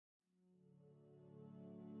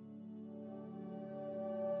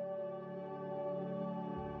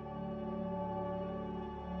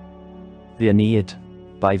The Aeneid,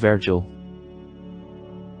 by Virgil.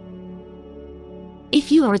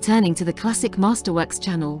 If you are returning to the Classic Masterworks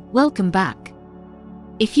channel, welcome back.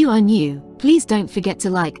 If you are new, please don't forget to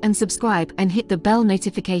like and subscribe and hit the bell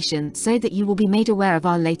notification so that you will be made aware of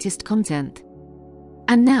our latest content.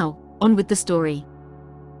 And now, on with the story.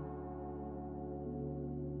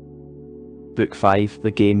 Book 5, The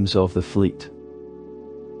Games of the Fleet.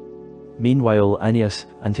 Meanwhile Aeneas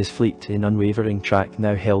and his fleet in unwavering track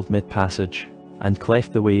now held mid-passage, and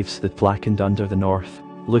cleft the waves that blackened under the north,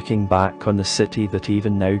 looking back on the city that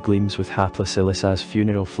even now gleams with hapless Ilyssa's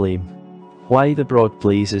funeral flame. Why the broad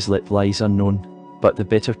blaze is lit lies unknown, but the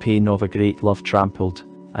bitter pain of a great love trampled,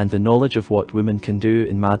 and the knowledge of what women can do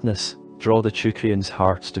in madness, draw the Teucrians'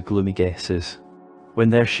 hearts to gloomy guesses.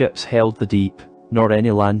 When their ships held the deep, nor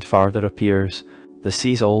any land farther appears, the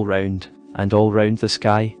seas all round, and all round the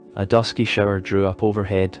sky, a dusky shower drew up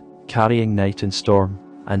overhead, carrying night and storm,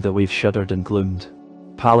 and the waves shuddered and gloomed.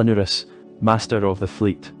 Palinurus, master of the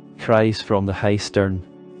fleet, cries from the high stern,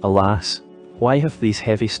 "Alas, why have these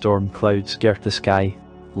heavy storm clouds girt the sky?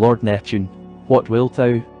 Lord Neptune, what wilt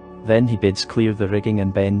thou?" Then he bids clear the rigging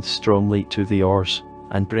and bends strongly to the oars,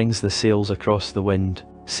 and brings the sails across the wind,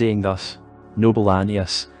 saying thus, "Noble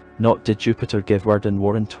Aeneas, not did Jupiter give word and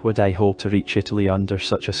warrant would I hope to reach Italy under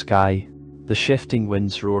such a sky. The shifting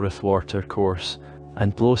winds roar athwart our course,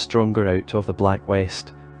 and blow stronger out of the black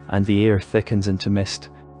west, and the air thickens into mist,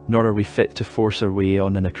 nor are we fit to force our way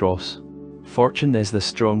on and across. Fortune is the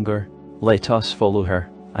stronger, let us follow her,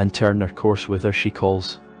 and turn our course whither she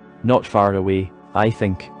calls. Not far away, I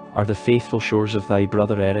think, are the faithful shores of thy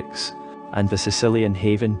brother Eryx, and the Sicilian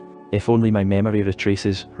haven, if only my memory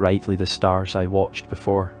retraces rightly the stars I watched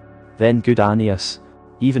before. Then good Aeneas,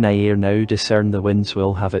 even I ere now discern the winds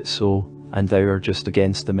will have it so, and thou art just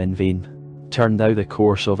against them in vain. Turn thou the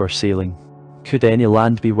course of our sailing. Could any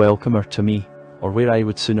land be welcomer to me, or where I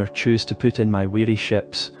would sooner choose to put in my weary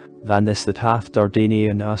ships, than this that hath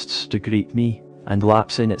Dardanian usts to greet me, and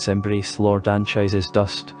laps in its embrace Lord Anchises'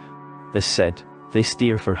 dust?" This said, they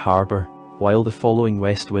steer for harbour, while the following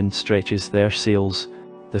west wind stretches their sails,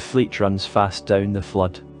 the fleet runs fast down the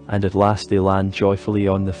flood, and at last they land joyfully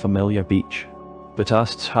on the familiar beach. But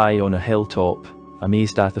Usts high on a hilltop,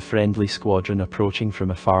 amazed at the friendly squadron approaching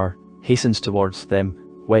from afar, hastens towards them,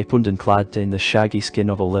 weaponed and clad in the shaggy skin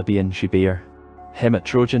of a Libyan she bare. Him a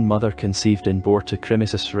Trojan mother conceived and bore to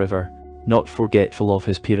Crimysus river, not forgetful of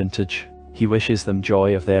his parentage, he wishes them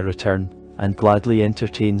joy of their return, and gladly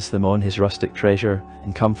entertains them on his rustic treasure,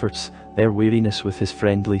 and comforts their weariness with his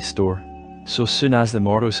friendly store. So soon as the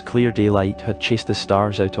morrow's clear daylight had chased the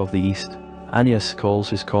stars out of the east, Aeneas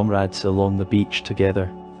calls his comrades along the beach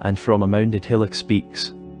together, and from a mounded hillock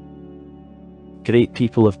speaks. "Great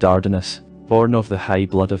people of Dardanus, born of the high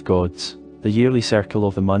blood of gods, the yearly circle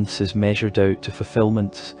of the months is measured out to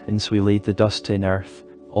fulfilment since we laid the dust in earth,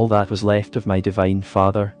 all that was left of my divine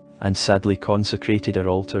father, and sadly consecrated our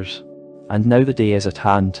altars. And now the day is at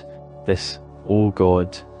hand. This, O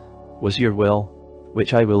God, was your will,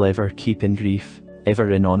 which I will ever keep in grief, ever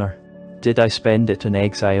in honour. Did I spend it in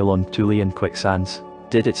exile on Tulian quicksands,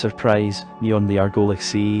 did it surprise me on the Argolic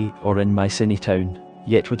sea, or in my Mycenae town,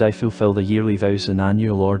 yet would I fulfil the yearly vows and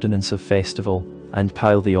annual ordinance of festival, and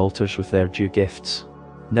pile the altars with their due gifts.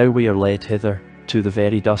 Now we are led hither, to the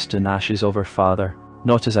very dust and ashes of our father,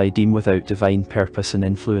 not as I deem without divine purpose and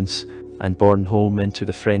influence, and borne home into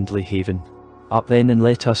the friendly haven. Up then and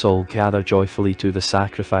let us all gather joyfully to the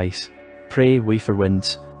sacrifice. Pray we for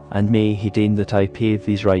winds, and may he deign that I pay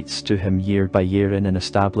these rites to him year by year in an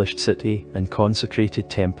established city and consecrated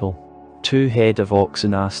temple. 2 head of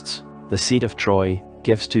oxen asts, the seed of Troy,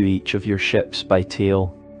 gives to each of your ships by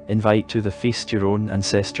tale. Invite to the feast your own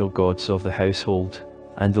ancestral gods of the household,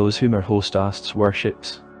 and those whom our host asts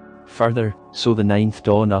worships. Further, so the 9th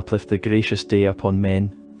dawn uplift the gracious day upon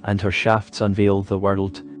men, and her shafts unveil the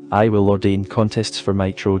world, I will ordain contests for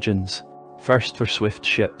my Trojans, first for swift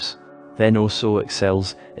ships, then also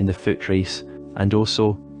excels in the foot race, and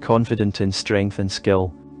also, confident in strength and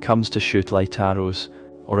skill, comes to shoot light arrows,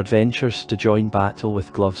 or adventures to join battle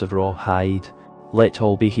with gloves of raw hide. Let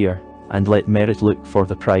all be here, and let merit look for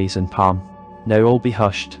the prize and palm. Now all be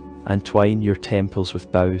hushed, and twine your temples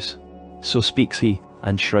with boughs." So speaks he,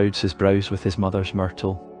 and shrouds his brows with his mother's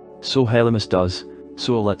myrtle. So Helymus does,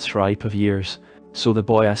 so let's ripe of years, so the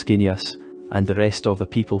boy Ascanius, and the rest of the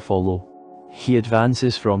people follow. He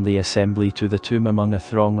advances from the assembly to the tomb among a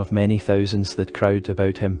throng of many thousands that crowd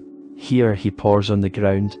about him. Here he pours on the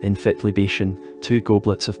ground in fit libation 2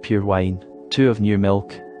 goblets of pure wine, 2 of new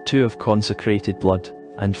milk, 2 of consecrated blood,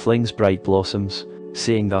 and flings bright blossoms,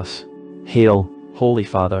 saying thus, "Hail, Holy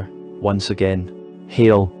Father, once again.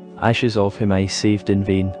 Hail, ashes of whom I saved in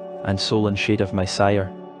vain, and soul and shade of my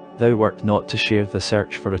sire. Thou wert not to share the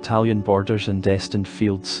search for Italian borders and destined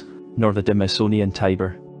fields, nor the dim Ausonian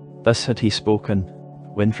Tiber. Thus had he spoken,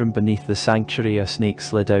 when from beneath the sanctuary a snake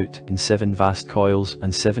slid out in 7 vast coils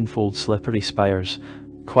and 7-fold slippery spires,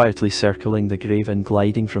 quietly circling the grave and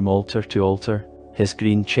gliding from altar to altar, his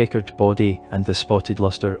green checkered body and the spotted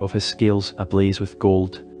lustre of his scales ablaze with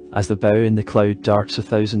gold, as the bow in the cloud darts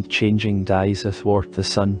 1,000 changing dyes athwart the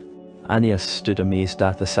sun. Aeneas stood amazed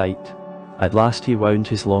at the sight. At last he wound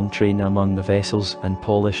his long train among the vessels and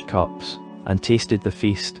polished cups, and tasted the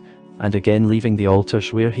feast, and again leaving the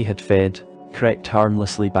altars where he had fed, crept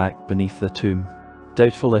harmlessly back beneath the tomb,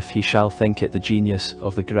 doubtful if he shall think it the genius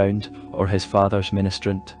of the ground or his father's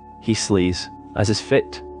ministrant. He slays, as is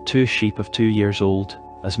fit, 2 sheep of 2 years old,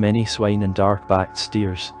 as many swine and dark-backed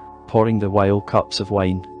steers, pouring the wild cups of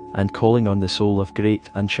wine, and calling on the soul of great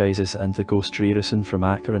Anchises and the ghost Rerison from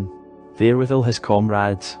Acheron. Therewithal his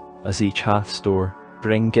comrades, as each hath store,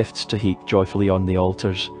 bring gifts to heap joyfully on the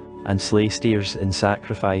altars, and slay steers in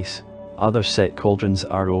sacrifice. Others set cauldrons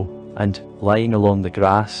arrow, and, lying along the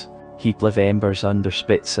grass, heap live embers under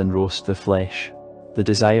spits and roast the flesh. The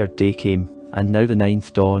desired day came, and now the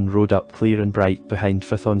 9th dawn rode up clear and bright behind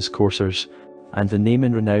Phaethon's coursers, and the name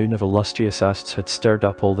and renown of illustrious Asts had stirred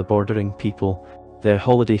up all the bordering people. Their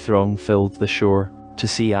holiday throng filled the shore, to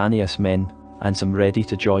see Aeneas men, and some ready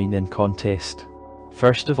to join in contest.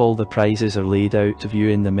 First of all the prizes are laid out to view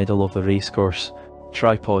in the middle of the racecourse,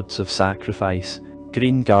 tripods of sacrifice,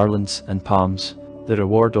 green garlands and palms, the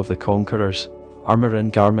reward of the conquerors, armour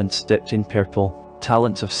and garments dipped in purple,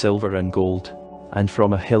 talents of silver and gold, and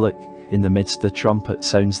from a hillock, in the midst the trumpet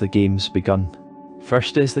sounds the games begun.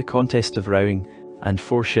 First is the contest of rowing, and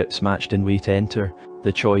 4 ships matched in weight enter,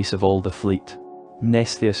 the choice of all the fleet.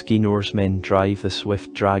 Mnestheus keen oarsmen drive the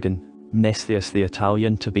swift dragon, Mnestheus the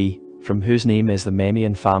Italian to be, from whose name is the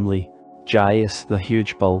Memmian family, Gyas the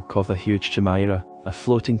huge bulk of the huge Chimera, a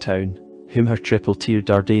floating town, whom her triple-tiered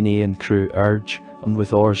Dardanian crew urge, and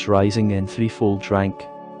with oars rising in 3-fold rank,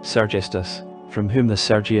 Sergestus, from whom the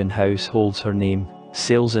Sergian house holds her name,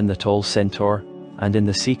 sails in the tall Centaur, and in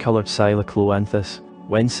the sea-coloured Scylla Cloanthus,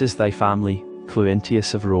 whence is thy family,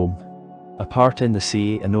 Cloentius of Rome. Apart in the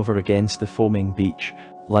sea and over against the foaming beach,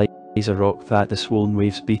 lies a rock that the swollen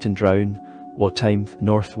waves beat and drown, what time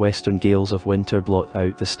northwestern gales of winter blot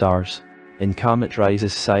out the stars. In calm it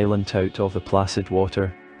rises silent out of the placid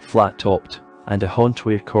water, flat-topped, and a haunt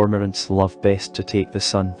where cormorants love best to take the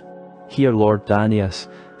sun. Here Lord Aeneas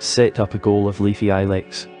set up a goal of leafy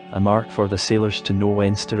ilex, a mark for the sailors to know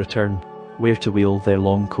whence to return, where to wheel their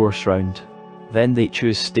long course round. Then they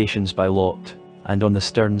choose stations by lot, and on the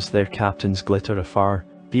sterns their captains glitter afar,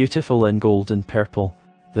 beautiful in gold and purple.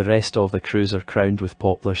 The rest of the crews are crowned with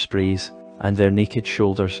poplar sprays, and their naked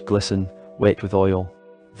shoulders glisten, wet with oil.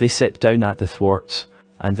 They sit down at the thwarts,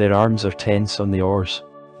 and their arms are tense on the oars.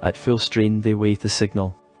 At full strain they wait the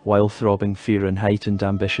signal, while throbbing fear and heightened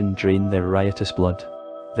ambition drain their riotous blood.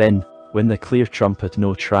 Then, when the clear trumpet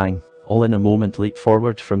note rang, all in a moment leap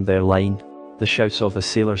forward from their line. The shouts of the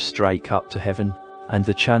sailors strike up to heaven, and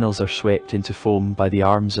the channels are swept into foam by the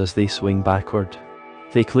arms as they swing backward.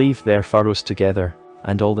 They cleave their furrows together,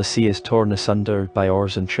 and all the sea is torn asunder by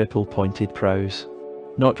oars and triple-pointed prows.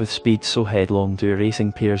 Not with speed so headlong do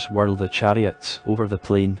racing pairs whirl the chariots over the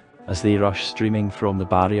plain, as they rush streaming from the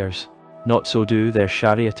barriers. Not so do their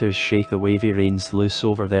charioteers shake the wavy reins loose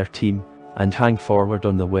over their team, and hang forward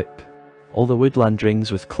on the whip. All the woodland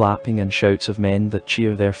rings with clapping and shouts of men that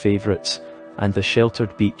cheer their favourites, and the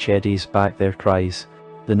sheltered beach eddies back their cries.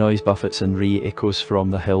 The noise buffets and re-echoes from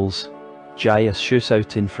the hills. Gyas shoots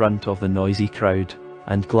out in front of the noisy crowd,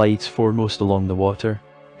 and glides foremost along the water,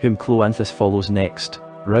 whom Cloanthus follows next,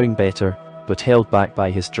 rowing better, but held back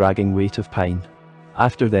by his dragging weight of pine.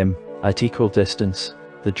 After them, at equal distance,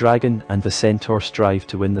 the dragon and the centaur strive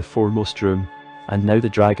to win the foremost room, and now the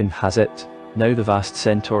dragon has it, now the vast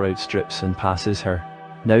centaur outstrips and passes her.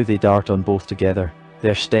 Now they dart on both together,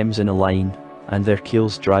 their stems in a line, and their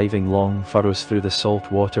keels driving long furrows through the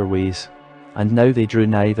salt waterways. And now they drew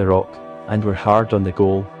nigh the rock, and were hard on the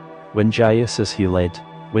goal, when Gyas as he led,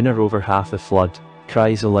 winner over half the flood,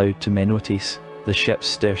 cries aloud to Menoetes, the ship's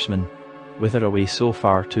steersman, "Whither away so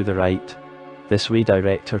far to the right? This way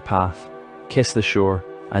direct her path. Kiss the shore,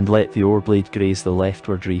 and let the oar-blade graze the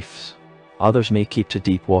leftward reefs. Others may keep to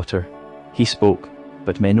deep water." He spoke,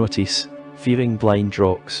 but Menoetes, fearing blind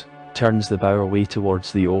rocks, turns the bow away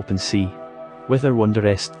towards the open sea. "Whither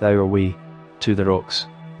wanderest thou away?" "To the rocks,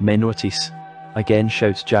 Menoetes," again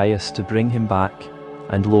shouts Gyas to bring him back,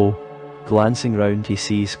 and lo, glancing round he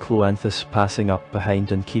sees Cloanthus passing up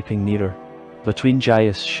behind and keeping nearer. Between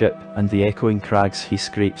Gyas' ship and the echoing crags he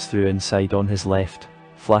scrapes through inside on his left,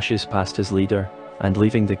 flashes past his leader, and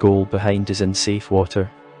leaving the goal behind is in safe water.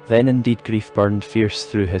 Then indeed grief burned fierce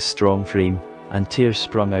through his strong frame, and tears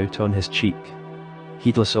sprung out on his cheek.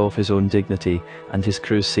 Heedless of his own dignity and his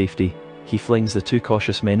crew's safety, he flings the too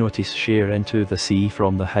cautious Menoetes share into the sea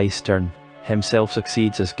from the high stern, himself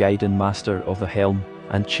succeeds as guide and master of the helm,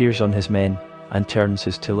 and cheers on his men, and turns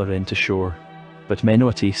his tiller into shore. But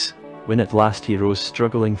Menoetes, when at last he rose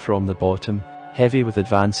struggling from the bottom, heavy with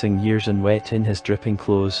advancing years and wet in his dripping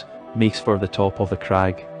clothes, makes for the top of the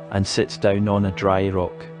crag, and sits down on a dry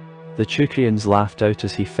rock. The Teucrians laughed out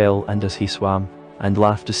as he fell and as he swam, and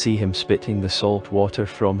laughed to see him spitting the salt water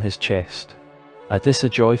from his chest. At this a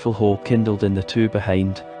joyful hope kindled in the two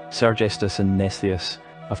behind, Sergestus and Mnestheus,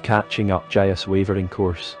 of catching up Gyas' wavering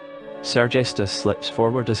course. Sergestus slips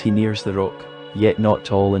forward as he nears the rock, yet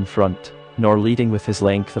not all in front, nor leading with his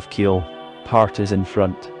length of keel. Part is in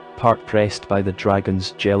front, part pressed by the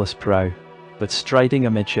dragon's jealous prow. But striding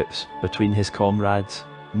amidships, between his comrades,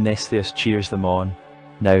 Mnestheus cheers them on.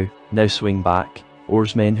 Now swing back,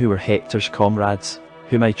 oarsmen who were Hector's comrades,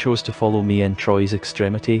 whom I chose to follow me in Troy's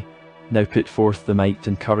extremity. Now put forth the might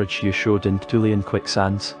and courage you showed in Tulian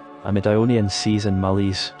quicksands, amid Ionian seas and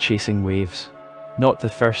Mullies chasing waves. Not the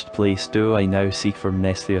first place do I now seek for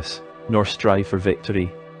Mnestheus, nor strive for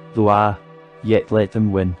victory, though yet let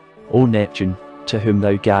them win, O Neptune, to whom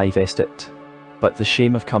thou givest it. But the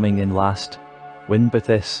shame of coming in last, win but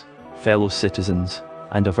this, fellow citizens,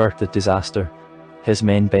 and avert the disaster. His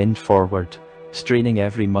men bend forward, straining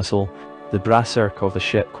every muscle, the brass arc of the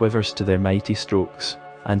ship quivers to their mighty strokes,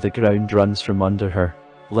 and the ground runs from under her.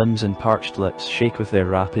 Limbs and parched lips shake with their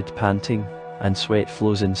rapid panting, and sweat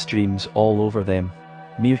flows in streams all over them.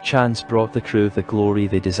 Mere chance brought the crew the glory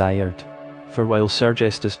they desired. For while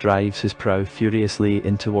Sergestus drives his prow furiously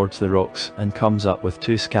in towards the rocks and comes up with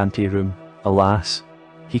too scanty room, alas!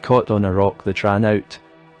 He caught on a rock that ran out,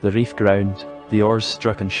 the reef ground, the oars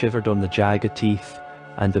struck and shivered on the jagged teeth,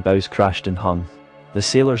 and the bows crashed and hung. The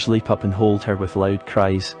sailors leap up and hold her with loud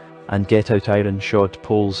cries, and get out iron-shod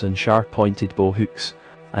poles and sharp-pointed bow-hooks,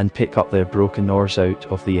 and pick up their broken oars out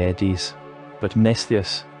of the eddies. But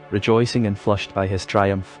Mnestheus, rejoicing and flushed by his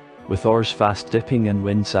triumph, with oars fast dipping and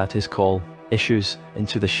winds at his call, issues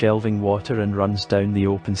into the shelving water and runs down the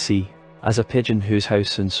open sea, as a pigeon whose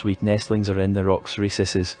house and sweet nestlings are in the rock's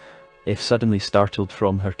recesses, if suddenly startled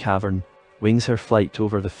from her cavern, wings her flight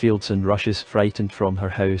over the fields and rushes frightened from her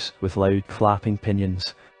house with loud clapping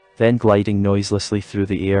pinions, then gliding noiselessly through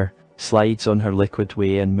the air, slides on her liquid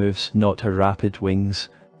way and moves not her rapid wings.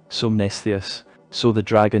 So Mnestheus, so the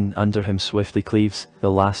dragon under him swiftly cleaves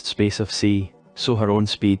the last space of sea, so her own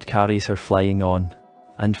speed carries her flying on.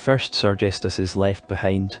 And first Sergestus is left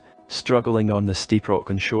behind, struggling on the steep rock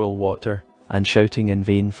and shoal water, and shouting in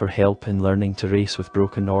vain for help in learning to race with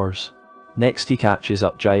broken oars. Next he catches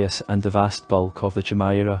up Gyas and the vast bulk of the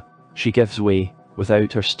Chimera. She gives way,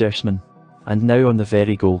 without her steersman, and now on the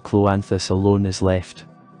very goal Cloanthus alone is left.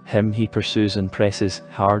 Him he pursues and presses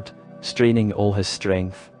hard, straining all his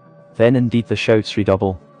strength. Then indeed the shouts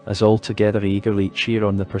redouble, as all together eagerly cheer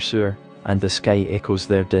on the pursuer, and the sky echoes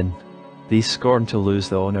their din. These scorn to lose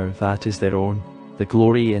the honour that is their own, the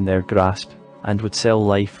glory in their grasp, and would sell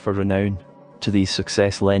life for renown. To these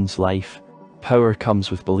success lends life, power comes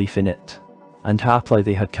with belief in it. And haply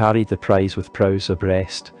they had carried the prize with prows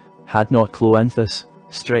abreast, had not Cloanthus,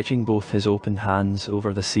 stretching both his open hands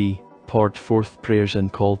over the sea, poured forth prayers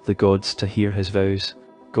and called the gods to hear his vows.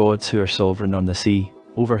 Gods who are sovereign on the sea,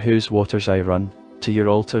 over whose waters I run, to your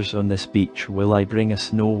altars on this beach will I bring a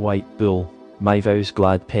snow-white bull, my vow's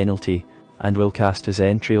glad penalty, and will cast his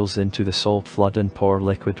entrails into the salt flood and pour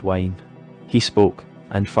liquid wine. He spoke,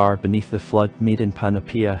 and far beneath the flood maiden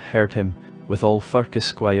Panopea heard him, with all Phurcus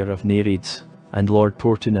squire of Nereids, and Lord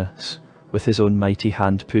Portunus, with his own mighty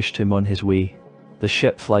hand pushed him on his way. The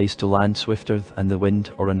ship flies to land swifter than the wind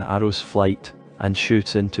or an arrow's flight, and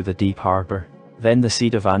shoots into the deep harbour. Then the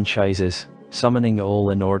seed of Anchises, summoning all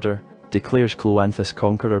in order, declares Cloanthus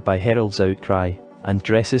conqueror by herald's outcry, and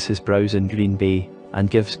dresses his brows in green bay, and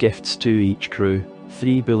gives gifts to each crew,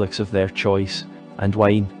 3 bullocks of their choice, and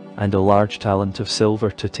wine, and a large talent of silver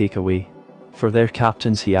to take away. For their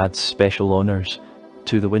captains he adds special honours.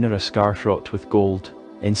 To the winner a scarf wrought with gold,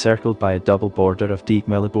 encircled by a double border of deep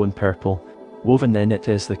Melibone purple. Woven in it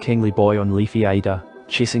is the kingly boy on leafy Ida,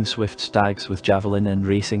 chasing swift stags with javelin and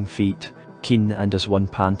racing feet, keen and as one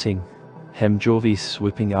panting. Him Jove's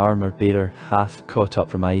swooping armour-bearer hath caught up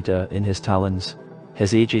from Ida in his talons.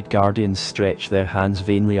 His aged guardians stretch their hands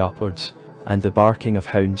vainly upwards, and the barking of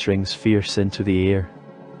hounds rings fierce into the air.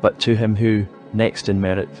 But to him who, next in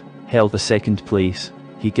merit, held the second place.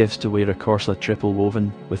 He gives to wear a corselet triple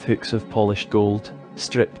woven with hooks of polished gold,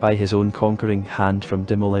 stripped by his own conquering hand from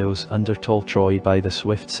Dimoleos under tall Troy by the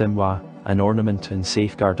swift Simwa, an ornament and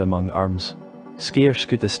safeguard among arms. Scarce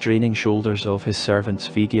could the straining shoulders of his servants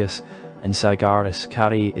Phegeus and Sagaris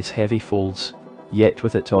carry its heavy folds, yet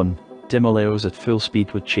with it on, Dimoleos at full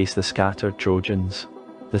speed would chase the scattered Trojans.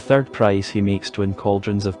 The third prize he makes twin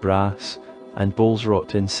cauldrons of brass, and bowls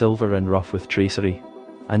wrought in silver and rough with tracery.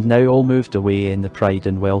 And now all moved away in the pride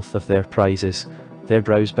and wealth of their prizes, their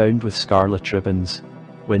brows bound with scarlet ribbons,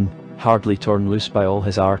 when, hardly torn loose by all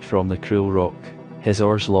his art from the cruel rock, his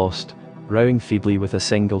oars lost, rowing feebly with a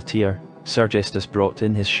single tear, Sergestus brought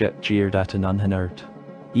in his ship jeered at and unhindered.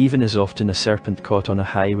 Even as often a serpent caught on a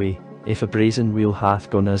highway, if a brazen wheel hath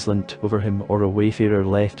gone aslant over him or a wayfarer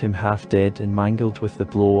left him half dead and mangled with the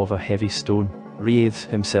blow of a heavy stone, wreathes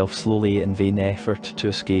himself slowly in vain effort to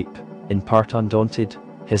escape, in part undaunted,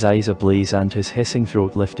 his eyes ablaze and his hissing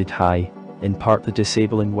throat lifted high, in part the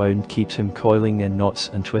disabling wound keeps him coiling in knots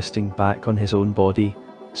and twisting back on his own body,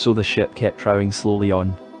 so the ship kept rowing slowly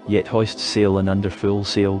on, yet hoists sail and under full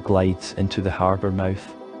sail glides into the harbour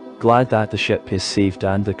mouth. Glad that the ship is saved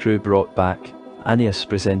and the crew brought back, Aeneas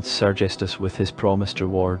presents Sergestus with his promised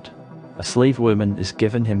reward. A slave woman is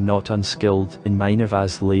given him not unskilled in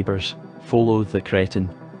Minerva's labours, followed the Cretan,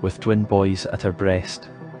 with twin boys at her breast.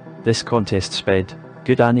 This contest sped,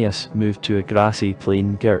 good Aeneas moved to a grassy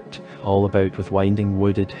plain girt all about with winding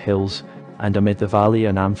wooded hills, and amid the valley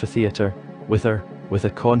an amphitheatre, whither, with a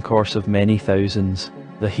concourse of many thousands,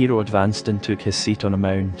 the hero advanced and took his seat on a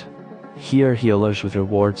mound. Here he allures with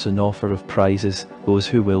rewards and offer of prizes those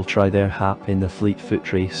who will try their hap in the fleet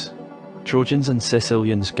foot race. Trojans and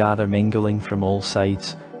Sicilians gather mingling from all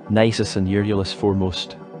sides, Nisus and Euryalus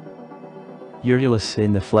foremost. Euryalus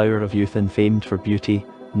in the flower of youth and famed for beauty,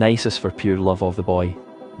 Nisus for pure love of the boy.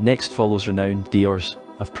 Next follows renowned Diors,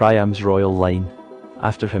 of Priam's royal line.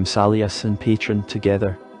 After him Salius and Patron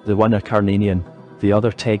together, the one a Carnanian, the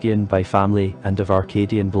other Tegean by family and of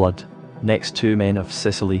Arcadian blood. Next two men of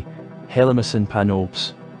Sicily, Helymus and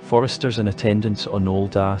Panopes, foresters and attendants on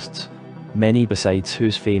old asts, many besides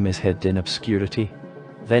whose fame is hid in obscurity.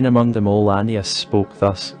 Then among them all Aeneas spoke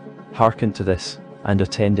thus, hearken to this, and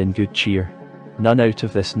attend in good cheer. None out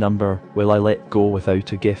of this number will I let go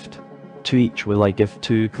without a gift. To each will I give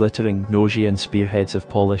 2 glittering Nogian spearheads of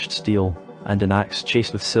polished steel, and an axe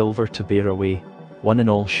chased with silver to bear away. One and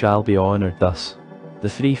all shall be honoured thus. The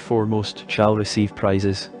 3 foremost shall receive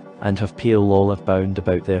prizes, and have pale olive bound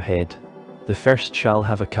about their head. The first shall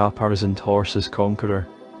have a caparisoned horse as conqueror,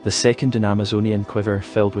 the second an Amazonian quiver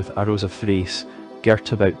filled with arrows of Thrace,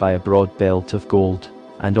 girt about by a broad belt of gold,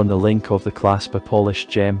 and on the link of the clasp a polished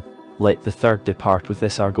gem. Let the third depart with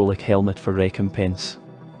this Argolic helmet for recompense.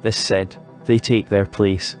 This said, they take their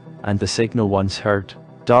place, and the signal once heard,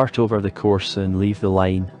 dart over the course and leave the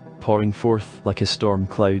line, pouring forth like a storm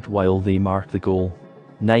cloud while they mark the goal.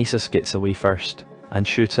 Nisus gets away first, and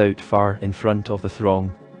shoots out far in front of the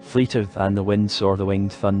throng, fleeter than the winds or the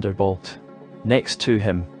winged thunderbolt. Next to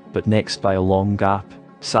him, but next by a long gap,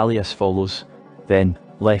 Salius follows, then,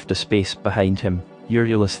 left a space behind him,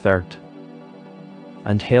 Euryalus third.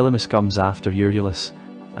 And Helymus comes after Euryalus,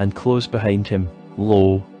 and close behind him,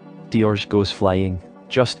 lo! Diors goes flying,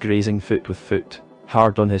 just grazing foot with foot,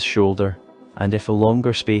 hard on his shoulder, and if a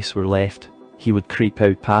longer space were left, he would creep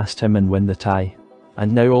out past him and win the tie.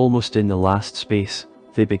 And now almost in the last space,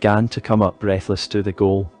 they began to come up breathless to the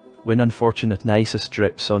goal, when unfortunate Nisus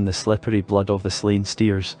drips on the slippery blood of the slain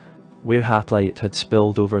steers, where haply it had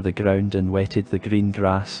spilled over the ground and wetted the green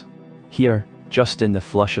grass. Here, just in the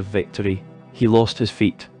flush of victory, he lost his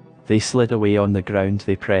feet, they slid away on the ground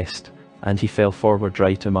they pressed, and he fell forward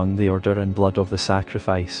right among the order and blood of the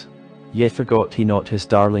sacrifice. Yet forgot he not his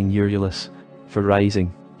darling Euryalus, for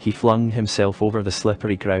rising, he flung himself over the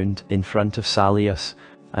slippery ground in front of Salius,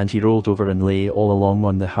 and he rolled over and lay all along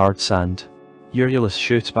on the hard sand. Euryalus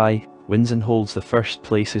shoots by, wins and holds the first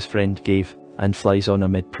place his friend gave, and flies on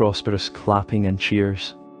amid prosperous clapping and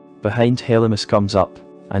cheers. Behind Helymus comes up,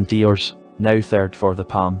 and Diors, now third for the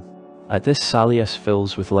palm. At this Salius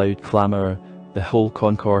fills with loud clamour the whole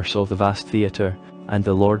concourse of the vast theatre, and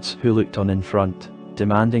the lords who looked on in front,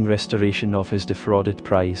 demanding restoration of his defrauded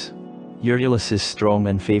prize. Euryalus is strong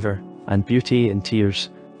in favour, and beauty in tears,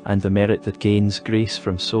 and the merit that gains grace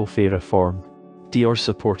from so fair a form. Dior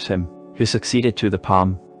supports him, who succeeded to the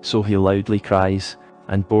palm, so he loudly cries,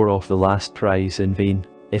 and bore off the last prize in vain,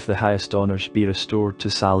 if the highest honours be restored to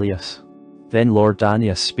Salius. Then Lord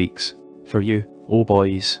Aeneas speaks, for you, O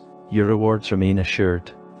boys, your rewards remain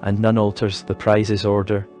assured, and none alters the prize's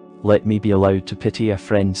order. Let me be allowed to pity a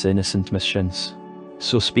friend's innocent mischance.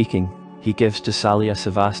 So speaking, he gives to Salius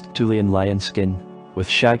a vast Tulian lion skin, with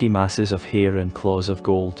shaggy masses of hair and claws of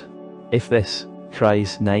gold. If this,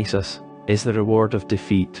 cries Nisus, is the reward of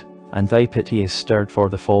defeat, and thy pity is stirred for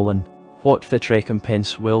the fallen, what fit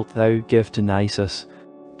recompense wilt thou give to Nisus?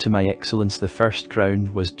 To my excellence the first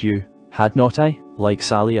crown was due, had not I, like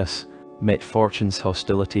Salius, met fortune's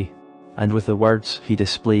hostility. And with the words he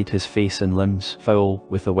displayed his face and limbs foul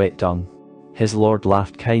with the wet dung. His lord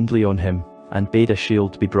laughed kindly on him, and bade a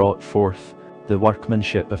shield be brought forth, the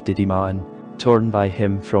workmanship of Didymaon, torn by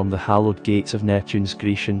him from the hallowed gates of Neptune's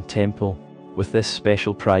Grecian temple. With this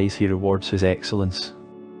special prize he rewards his excellence.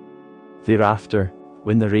 Thereafter,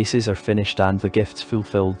 when the races are finished and the gifts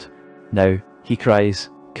fulfilled, now, he cries,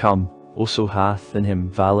 Come, whoso hath in him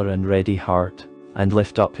valour and ready heart, and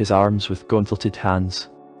lift up his arms with gauntleted hands.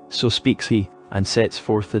 So speaks he, and sets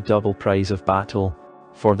forth the double prize of battle,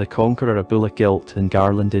 for the conqueror a bullock gilt and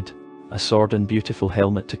garlanded, a sword and beautiful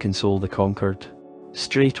helmet to console the conquered.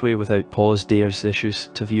 Straightway without pause dares issues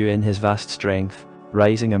to view in his vast strength,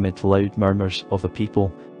 rising amid loud murmurs of the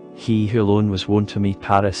people, he who alone was wont to meet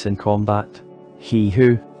Paris in combat, he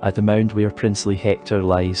who, at the mound where princely Hector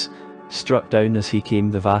lies, struck down as he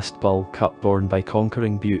came the vast bulk upborne by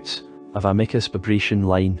conquering buttes of Amicus Babrician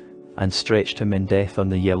line, and stretched him in death on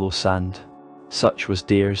the yellow sand. Such was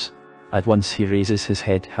Dares. At once he raises his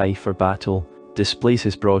head high for battle, displays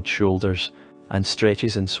his broad shoulders, and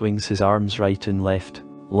stretches and swings his arms right and left,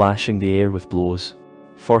 lashing the air with blows.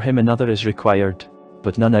 For him another is required,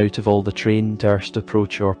 but none out of all the train durst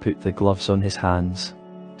approach or put the gloves on his hands.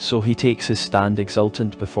 So he takes his stand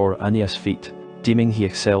exultant before Aeneas' feet, deeming he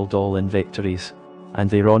excelled all in victories, and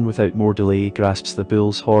thereon without more delay grasps the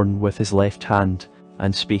bull's horn with his left hand,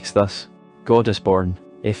 and speaks thus, God is born,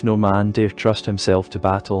 if no man dare trust himself to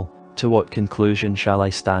battle, to what conclusion shall I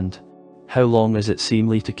stand? How long is it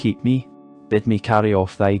seemly to keep me? Bid me carry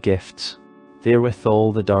off thy gifts. Therewith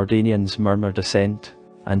all the Dardanians murmured assent,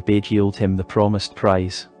 and bade yield him the promised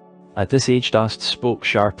prize. At this aged Ast spoke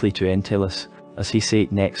sharply to Entellus, as he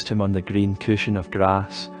sate next him on the green cushion of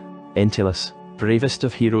grass. Entellus, bravest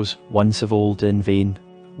of heroes, once of old in vain,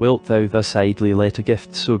 wilt thou thus idly let a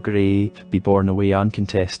gift so great be borne away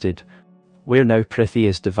uncontested? Where now prithee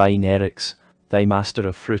is divine Eryx, thy master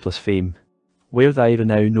of fruitless fame? Where thy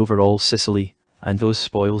renown over all Sicily, and those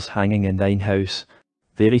spoils hanging in thine house?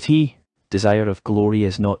 There it he, desire of glory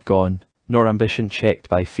is not gone, nor ambition checked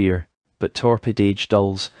by fear, but torpid age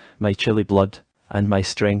dulls my chilly blood, and my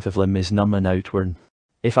strength of limb is numb and outworn.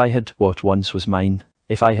 If I had what once was mine,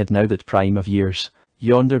 if I had now that prime of years,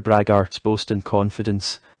 yonder braggart's boast and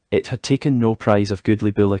confidence, it had taken no prize of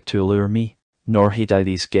goodly bullock to allure me, nor had I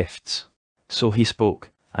these gifts. So he spoke,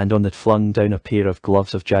 and on it flung down a pair of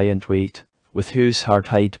gloves of giant weight, with whose hard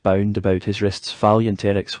hide bound about his wrists valiant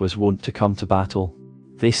Eryx was wont to come to battle.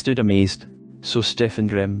 They stood amazed, so stiff and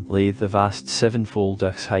grim lay the vast sevenfold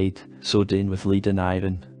ox hide, sewed in with lead and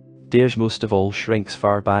iron. Dares most of all shrinks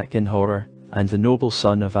far back in horror, and the noble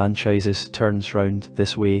son of Anchises turns round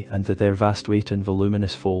this way and their vast weight and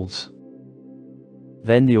voluminous folds.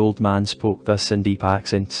 Then the old man spoke thus in deep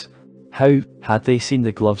accents, How had they seen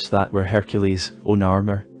the gloves that were Hercules' own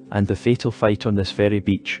armour, and the fatal fight on this very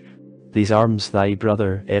beach? These arms thy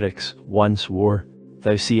brother Eryx once wore,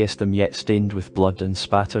 thou seest them yet stained with blood and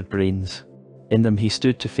spattered brains. In them he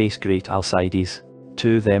stood to face great Alcides.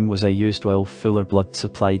 To them was I used while fuller blood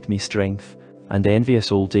supplied me strength, and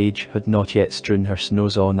envious old age had not yet strewn her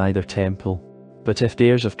snows on either temple. But if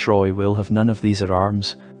Dares of Troy will have none of these her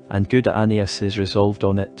arms, and good Aeneas is resolved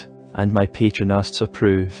on it, and my patronasts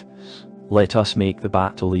approve, let us make the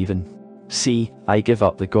battle even. See, I give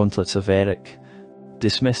up the gauntlets of Eryx.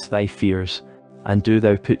 Dismiss thy fears, and do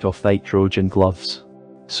thou put off thy Trojan gloves.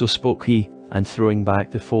 So spoke he, and throwing back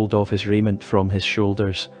the fold of his raiment from his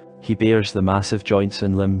shoulders, he bares the massive joints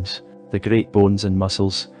and limbs, the great bones and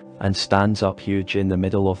muscles, and stands up huge in the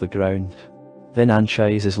middle of the ground. Then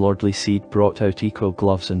Anchises' lordly seed brought out equal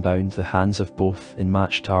gloves and bound the hands of both in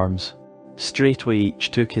matched arms. Straightway each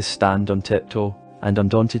took his stand on tiptoe, and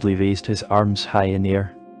undauntedly raised his arms high in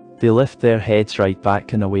air. They lift their heads right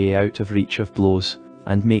back and away out of reach of blows,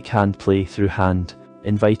 and make hand play through hand,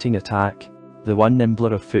 inviting attack, the one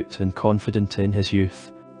nimbler of foot and confident in his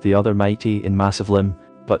youth, the other mighty in massive limb,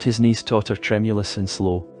 but his knees totter tremulous and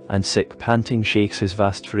slow, and sick panting shakes his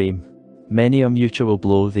vast frame. Many a mutual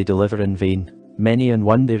blow they deliver in vain, many an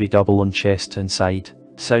one they redouble on chest and side,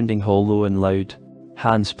 sounding hollow and loud.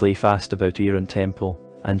 Hands play fast about ear and temple,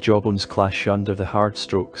 and jawbones clash under the hard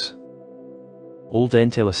strokes. Old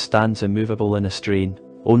Entellus stands immovable in a strain,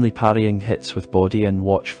 only parrying hits with body and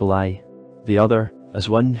watchful eye. The other, as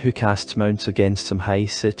one who casts mounts against some high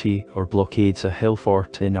city or blockades a hill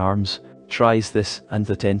fort in arms, tries this and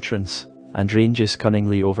that entrance, and ranges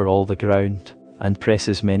cunningly over all the ground, and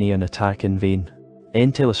presses many an attack in vain.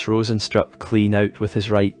 Entellus rose and struck clean out with his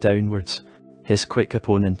right downwards. His quick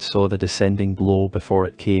opponent saw the descending blow before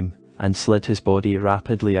it came, and slid his body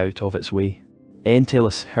rapidly out of its way.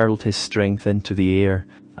 Entellus hurled his strength into the air,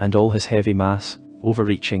 and all his heavy mass,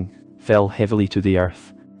 overreaching, fell heavily to the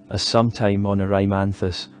earth, as sometime on a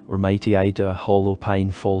rhymanthus or mighty Ida a hollow pine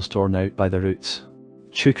falls torn out by the roots.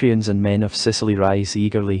 Teucrians and men of Sicily rise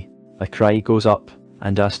eagerly, a cry goes up,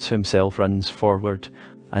 and Astus himself runs forward,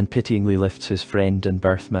 and pityingly lifts his friend and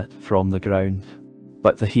birthmate from the ground.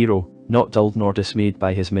 But the hero, not dulled nor dismayed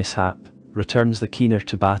by his mishap, returns the keener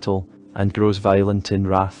to battle, and grows violent in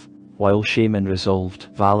wrath, while shame and resolved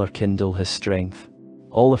valour kindle his strength.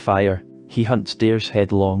 All afire, he hunts dares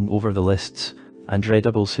headlong over the lists, and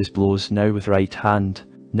redoubles his blows now with right hand,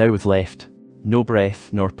 now with left, no breath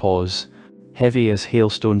nor pause. Heavy as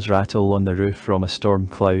hailstones rattle on the roof from a storm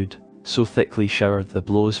cloud, so thickly showered the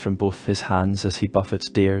blows from both his hands as he buffets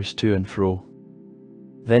dares to and fro.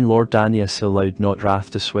 Then Lord Aeneas allowed not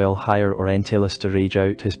wrath to swell higher or Entellus to rage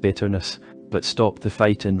out his bitterness, but stopped the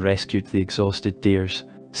fight and rescued the exhausted dares,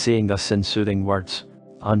 saying thus in soothing words,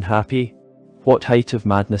 "Unhappy, what height of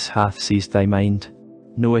madness hath seized thy mind?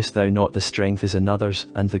 Knowest thou not the strength is another's,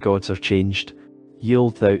 and the gods are changed?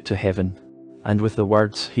 Yield thou to heaven." And with the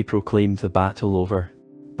words he proclaimed the battle over.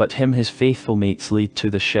 But him his faithful mates lead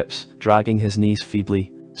to the ships, dragging his knees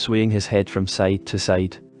feebly, swaying his head from side to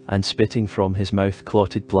side, and spitting from his mouth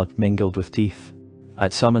clotted blood mingled with teeth.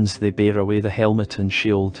 At summons they bear away the helmet and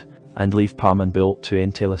shield, and leave palm and bolt to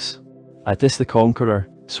Entellus. At this the conqueror,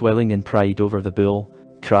 swelling in pride over the bull,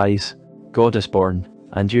 cries, "God is born,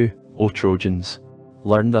 and you, O Trojans,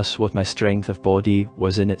 learn thus what my strength of body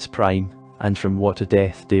was in its prime, and from what a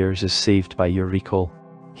death dares is saved by your recall."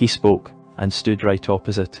 He spoke, and stood right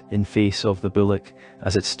opposite, in face of the bullock,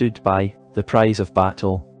 as it stood by, the prize of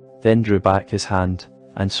battle, then drew back his hand,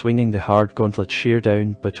 and swinging the hard gauntlet sheer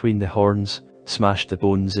down between the horns, smashed the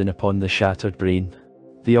bones in upon the shattered brain.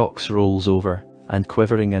 The ox rolls over, and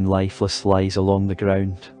quivering and lifeless lies along the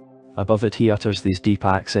ground. Above it he utters these deep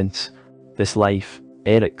accents, "This life,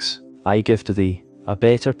 Eryx, I give to thee, a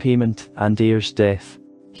better payment and heir's death.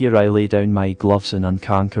 Here I lay down my gloves and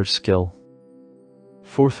unconquered skill."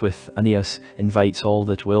 Forthwith Aeneas invites all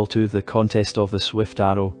that will to the contest of the swift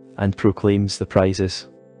arrow, and proclaims the prizes.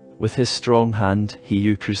 With his strong hand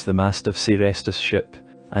he uproots the mast of Serestus' ship,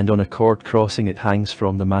 and on a cord crossing it hangs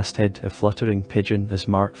from the masthead a fluttering pigeon as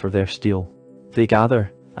mark for their steel. They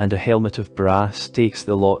gather, and a helmet of brass takes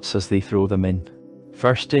the lots as they throw them in.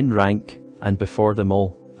 First in rank, and before them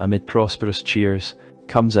all, amid prosperous cheers,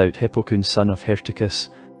 comes out Hippocoon's son of Hyrtacus,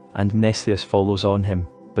 and Mnestheus follows on him,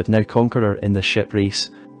 but now conqueror in the ship race,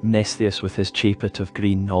 Mnestheus with his chaplet of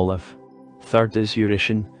green olive. Third is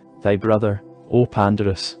Eurytion, thy brother, O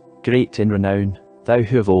Pandarus, great in renown, thou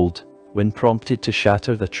who of old, when prompted to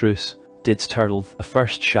shatter the truce, didst hurl a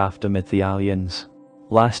first shaft amid the aliens.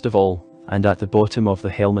 Last of all, and at the bottom of the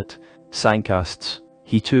helmet, sank Astus,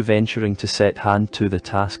 he too venturing to set hand to the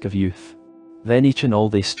task of youth. Then each and all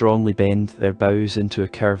they strongly bend their bows into a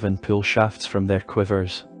curve and pull shafts from their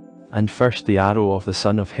quivers. And first the arrow of the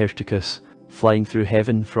son of Hyrtacus, flying through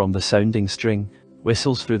heaven from the sounding string,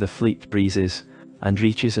 whistles through the fleet breezes, and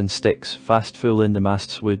reaches and sticks fast full in the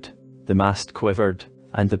mast's wood. The mast quivered,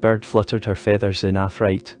 and the bird fluttered her feathers in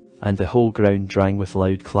affright, and the whole ground rang with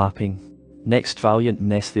loud clapping. Next valiant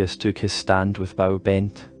Mnestheus took his stand with bow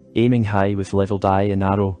bent, aiming high with levelled eye and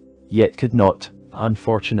arrow, yet could not,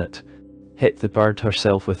 unfortunate, hit the bird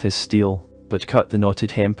herself with his steel, but cut the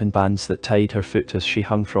knotted hempen bands that tied her foot as she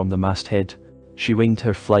hung from the masthead. She winged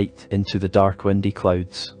her flight into the dark windy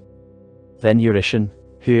clouds. Then Eurytion,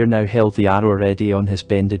 who ere now held the arrow ready on his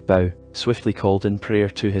bended bow, swiftly called in prayer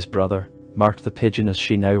to his brother, marked the pigeon as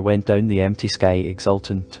she now went down the empty sky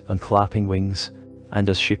exultant on clapping wings, and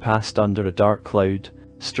as she passed under a dark cloud,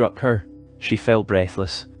 struck her, she fell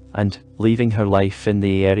breathless, and, leaving her life in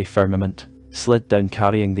the airy firmament, slid down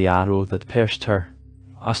carrying the arrow that pierced her.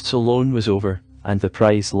 Astus alone was over, and the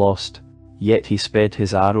prize lost, yet he sped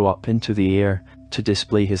his arrow up into the air, to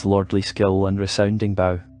display his lordly skill and resounding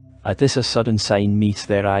bow. At this a sudden sign meets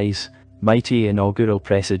their eyes, mighty inaugural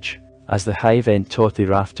presage, as the high vent taught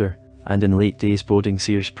thereafter, and in late days boding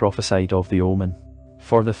seers prophesied of the omen.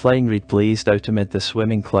 For the flying reed blazed out amid the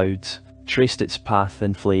swimming clouds, traced its path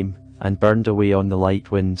in flame, and burned away on the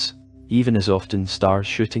light winds, even as often stars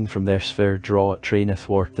shooting from their sphere draw a train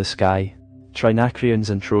athwart the sky. Trinacrians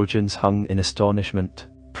and Trojans hung in astonishment,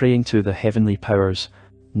 praying to the heavenly powers,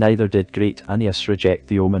 Neither did great Aeneas reject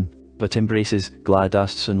the omen, but embraces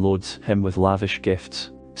Gladastes and loads him with lavish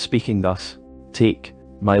gifts, speaking thus: "Take,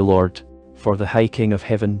 my lord, for the high King of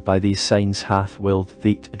heaven by these signs hath willed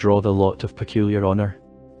thee to draw the lot of peculiar honour.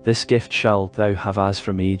 This gift shalt thou have as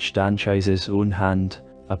from aged Anchises' own hand,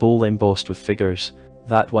 a bowl embossed with figures,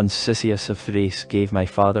 that once Cisseus of Thrace gave my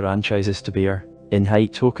father Anchises to bear, in high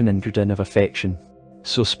token and guerdon of affection."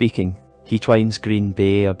 So speaking, he twines green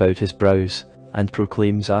bay about his brows, and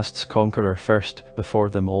proclaims Ast's conqueror first before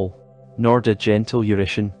them all. Nor did gentle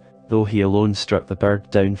Eurytion, though he alone struck the bird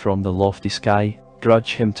down from the lofty sky,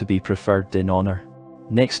 grudge him to be preferred in honour.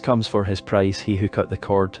 Next comes for his prize he who cut the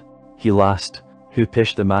cord, he last, who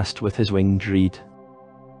pished the mast with his winged reed.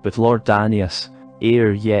 But Lord Aeneas,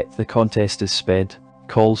 ere yet the contest is sped,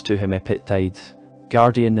 calls to him Epictetus,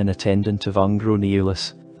 guardian and attendant of ungrown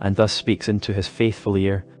Aeolus, and thus speaks into his faithful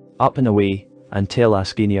ear: "Up and away, and tell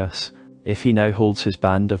Aeneas, if he now holds his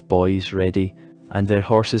band of boys ready, and their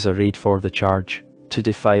horses arrayed for the charge, to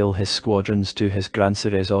defile his squadrons to his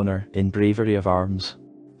grandsire's honour in bravery of arms."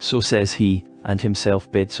 So says he, and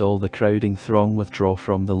himself bids all the crowding throng withdraw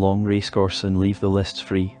from the long racecourse and leave the lists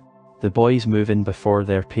free. The boys move in before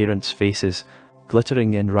their parents' faces,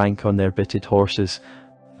 glittering in rank on their bitted horses.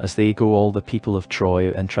 As they go all the people of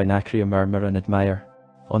Troy and Trinacria murmur and admire.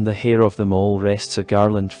 On the hair of them all rests a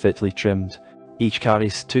garland fitly trimmed. Each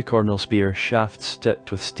carries 2 cornel spear shafts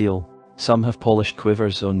tipped with steel. Some have polished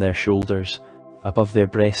quivers on their shoulders. Above their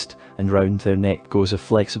breast and round their neck goes a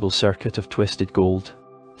flexible circuit of twisted gold.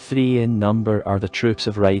 3 in number are the troops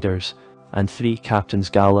of riders, and 3 captains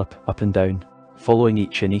gallop up and down. Following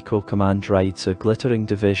each in equal command rides a glittering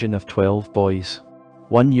division of 12 boys.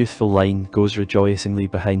 One youthful line goes rejoicingly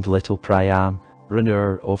behind little Priam,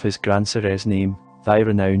 renewer of his grandsire's name, thy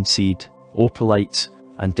renowned seed, O Polites,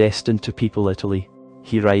 and destined to people Italy.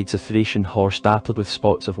 He rides a Thracian horse dappled with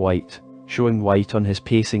spots of white, showing white on his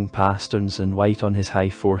pacing pasterns and white on his high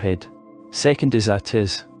forehead. Second is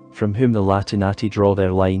Aeneas, from whom the Latinati draw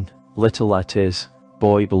their line, little Aeneas,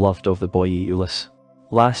 boy beloved of the boy Aeolus.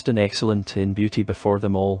 Last and excellent in beauty before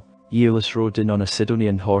them all, Aeolus rode in on a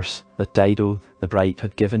Sidonian horse that Dido the bright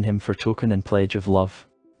had given him for token and pledge of love.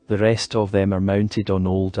 The rest of them are mounted on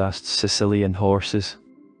old Ast's Sicilian horses.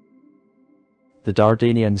 The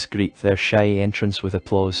Dardanians greet their shy entrance with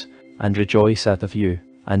applause, and rejoice at the view,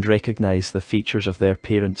 and recognise the features of their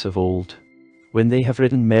parents of old. When they have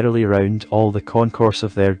ridden merrily round all the concourse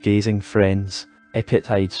of their gazing friends,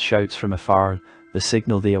 Epictetus shouts from afar the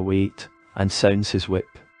signal they await, and sounds his whip.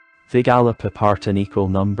 They gallop apart in equal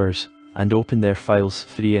numbers, and open their files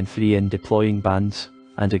 3 and 3 in deploying bands,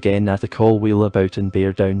 and again at the call wheel about and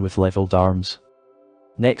bear down with levelled arms.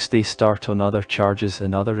 Next they start on other charges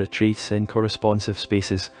and other retreats in corresponsive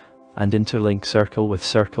spaces, and interlink circle with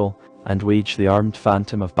circle, and wage the armed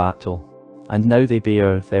phantom of battle. And now they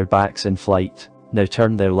bear their backs in flight, now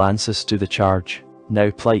turn their lances to the charge, now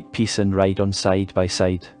plight peace and ride on side by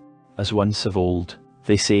side. As once of old,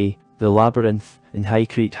 they say, the labyrinth in High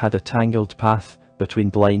Crete had a tangled path between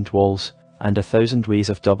blind walls, and 1,000 ways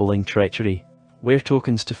of doubling treachery, where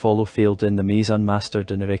tokens to follow failed in the maze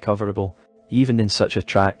unmastered and irrecoverable. Even in such a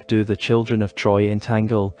track do the children of Troy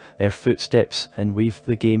entangle their footsteps and weave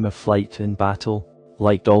the game of flight in battle,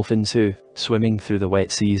 like dolphins who, swimming through the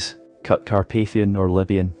wet seas, cut Carpathian or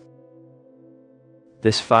Libyan.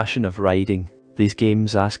 This fashion of riding, these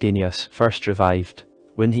games Aeneas first revived,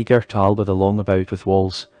 when he girt Alba the long about with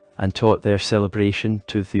walls, and taught their celebration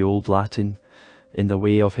to the old Latin, in the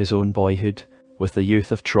way of his own boyhood, with the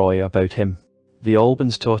youth of Troy about him. The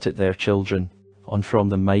Albans taught it their children, on from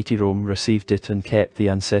the mighty Rome received it and kept the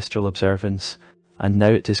ancestral observance, and now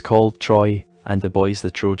it is called Troy, and the boys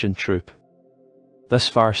the Trojan troop. Thus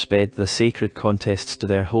far sped the sacred contests to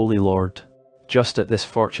their holy lord. Just at this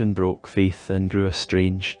fortune broke faith and grew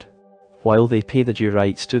estranged. While they pay the due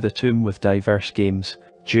rites to the tomb with diverse games,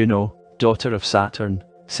 Juno, daughter of Saturn,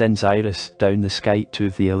 sends Iris down the sky to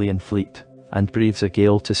the alien fleet, and breathes a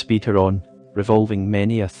gale to speed her on, revolving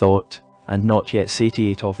many a thought, and not yet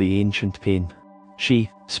satiate of the ancient pain. She,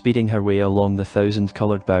 speeding her way along the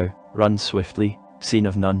 1,000-coloured bough, runs swiftly, seen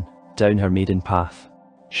of none, down her maiden path.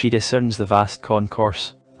 She discerns the vast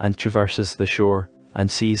concourse, and traverses the shore, and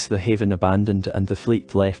sees the haven abandoned and the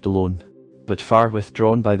fleet left alone. But far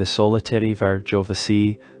withdrawn by the solitary verge of the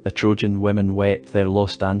sea, the Trojan women wept their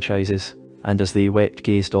lost Anchises, and as they wept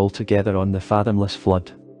gazed all together on the fathomless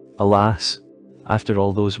flood. Alas! After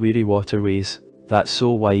all those weary waterways, that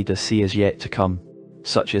so wide a sea is yet to come,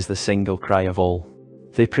 such is the single cry of all.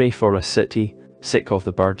 They pray for a city, sick of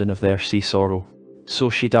the burden of their sea sorrow. So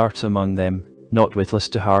she darts among them, not witless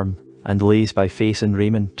to harm, and lays by face and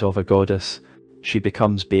raiment of a goddess, she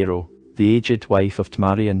becomes Beiro, the aged wife of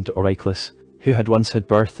Tmarian or Eclogues, who had once had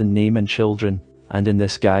birth and name and children, and in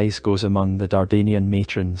this guise goes among the Dardanian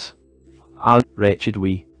matrons. Ah, wretched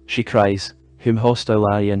we, she cries, whom hostile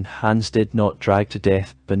Aryan hands did not drag to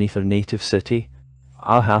death beneath her native city.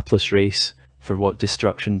 Ah, hapless race, for what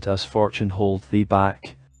destruction does fortune hold thee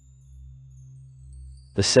back?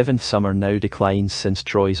 The 7th summer now declines since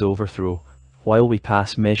Troy's overthrow, while we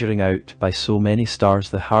pass measuring out by so many stars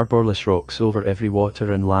the harbourless rocks over every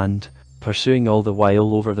water and land, pursuing all the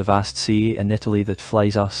while over the vast sea in Italy that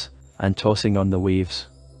flies us, and tossing on the waves.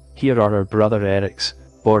 Here are our brother Eric's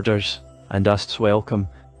borders, and us welcome,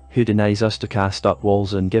 who denies us to cast up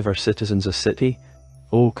walls and give our citizens a city?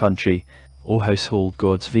 O country, O household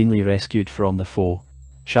gods vainly rescued from the foe,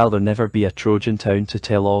 shall there never be a Trojan town to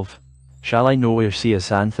tell of? Shall I nowhere see a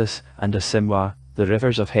Xanthus and a Simwa, the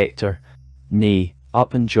rivers of Hector? Nay,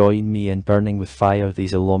 up and join me in burning with fire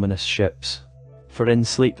these illuminous ships. For in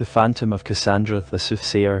sleep the phantom of Cassandra the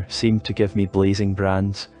soothsayer seemed to give me blazing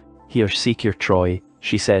brands. Here seek your Troy,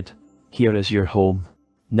 she said, here is your home.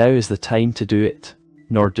 Now is the time to do it,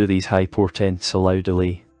 nor do these high portents allow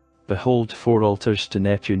delay. Behold 4 altars to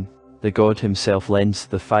Neptune, the god himself lends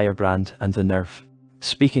the firebrand and the nerve.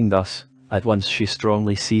 Speaking thus, at once she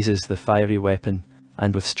strongly seizes the fiery weapon,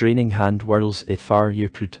 and with straining hand whirls it far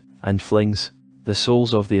upward, and flings. The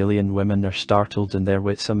souls of the alien women are startled and their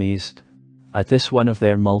wits amazed at this one of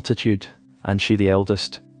their multitude, and she the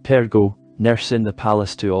eldest, Pergo, nurse in the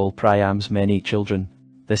palace to all Priam's many children.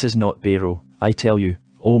 This is not Beiro, I tell you,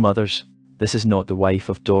 O mothers, this is not the wife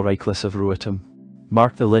of Doricles of Ruetum.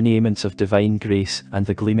 Mark the lineaments of divine grace and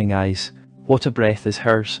the gleaming eyes, what a breath is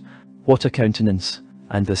hers, what a countenance,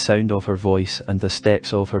 and the sound of her voice and the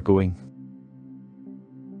steps of her going.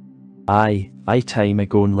 I time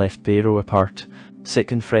agone left Beiro apart,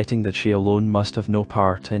 sick and fretting that she alone must have no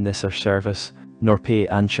part in this her service, nor pay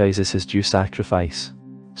Anchises his due sacrifice.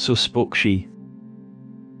 So spoke she.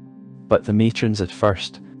 But the matrons at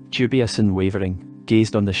first, dubious and wavering,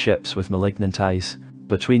 gazed on the ships with malignant eyes.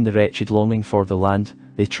 Between the wretched longing for the land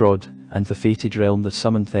they trod, and the fated realm that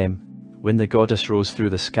summoned them, when the goddess rose through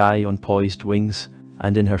the sky on poised wings,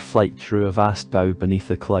 and in her flight threw a vast bow beneath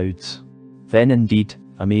the clouds. Then indeed,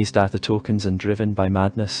 amazed at the tokens and driven by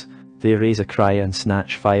madness, they raise a cry and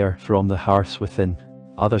snatch fire from the hearths within.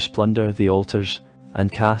 Others plunder the altars,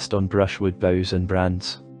 and cast on brushwood boughs and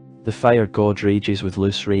brands. The fire god rages with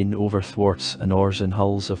loose rain over thwarts and oars and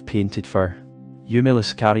hulls of painted fir.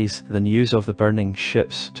 Eumelus carries the news of the burning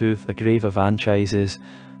ships to the grave of Anchises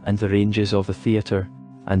and the ranges of the theatre,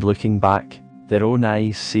 and looking back, their own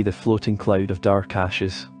eyes see the floating cloud of dark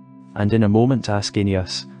ashes. And in a moment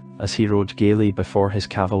Aeneas, as he rode gaily before his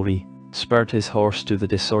cavalry, spurred his horse to the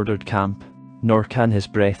disordered camp, nor can his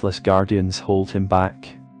breathless guardians hold him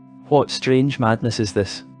back. What strange madness is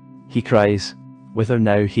this? He cries. Whither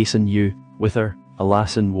now hasten you, whither,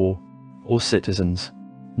 alas and woe, O citizens?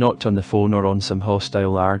 Not on the foe nor on some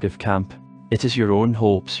hostile Argive camp, it is your own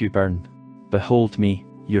hopes you burn. Behold me,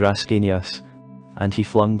 your Aeneas. And he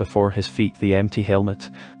flung before his feet the empty helmet,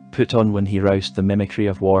 put on when he roused the mimicry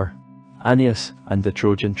of war. Aeneas and the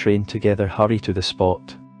Trojan train together hurry to the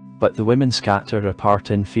spot. But the women scatter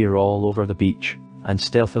apart in fear all over the beach, and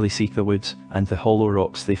stealthily seek the woods and the hollow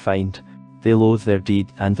rocks they find. They loathe their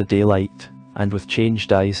deed and the daylight, and with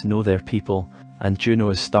changed eyes know their people, and Juno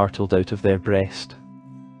is startled out of their breast.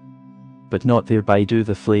 But not thereby do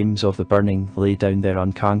the flames of the burning lay down their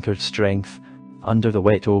unconquered strength. Under the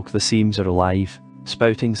wet oak the seams are alive,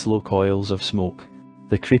 spouting slow coils of smoke.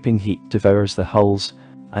 The creeping heat devours the hulls,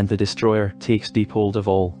 and the destroyer takes deep hold of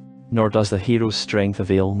all. Nor does the hero's strength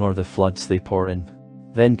avail nor the floods they pour in.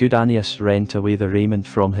 Then good Aeneas rent away the raiment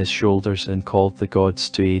from his shoulders and called the gods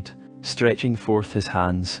to aid, stretching forth his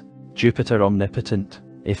hands. Jupiter omnipotent,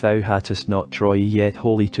 if thou hadst not Troy yet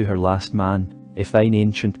wholly to her last man, if thine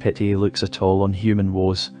ancient pity looks at all on human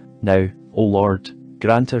woes, now, O Lord,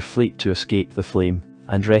 grant her fleet to escape the flame,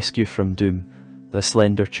 and rescue from doom the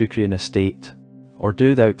slender Teucrian estate. Or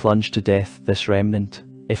do thou plunge to death this remnant,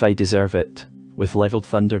 if I deserve it, with levelled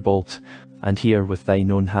thunderbolt, and here with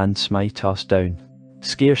thine own hand smite us down.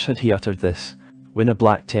 Scarce had he uttered this, when a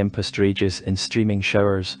black tempest rages in streaming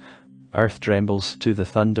showers. Earth trembles to the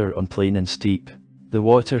thunder on plain and steep. The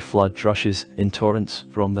water flood rushes in torrents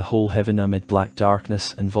from the whole heaven amid black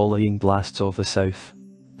darkness and volleying blasts of the south.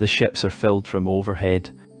 The ships are filled from overhead,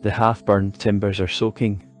 the half-burned timbers are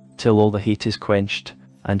soaking, till all the heat is quenched,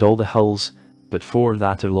 and all the hulls, but 4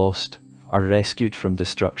 that are lost, are rescued from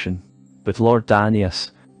destruction. But Lord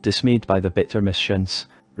Aeneas, dismayed by the bitter mischance,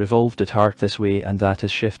 revolved at heart this way and that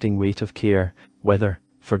his shifting weight of care, whether,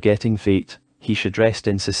 forgetting fate, he should rest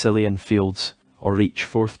in Sicilian fields, or reach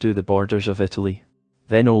forth to the borders of Italy.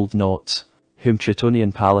 Then old Knots, whom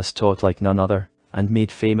Tritonian Pallas taught like none other, and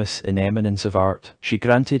made famous in eminence of art, she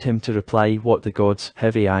granted him to reply what the gods'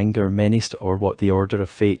 heavy anger menaced or what the order of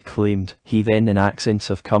fate claimed. He then in accents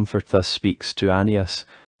of comfort thus speaks to Aeneas: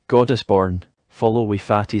 Goddess born, follow we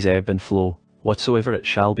Fate's ebb and flow, whatsoever it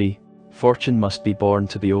shall be, fortune must be born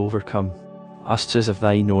to be overcome. Us is of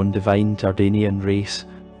thine own divine Dardanian race,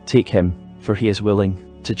 take him, for he is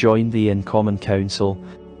willing, to join thee in common council,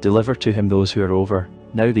 deliver to him those who are over,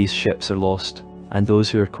 now these ships are lost, and those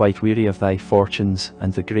who are quite weary of thy fortunes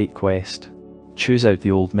and the great quest. Choose out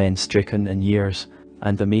the old men stricken in years,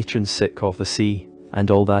 and the matrons sick of the sea,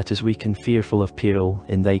 and all that is weak and fearful of peril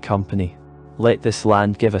in thy company. Let this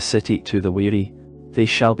land give a city to the weary, they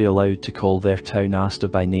shall be allowed to call their town Asta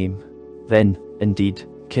by name. Then, indeed,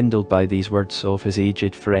 kindled by these words of his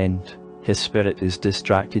aged friend, his spirit is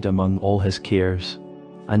distracted among all his cares.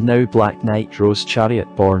 And now Black Night rose chariot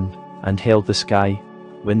borne, and held the sky,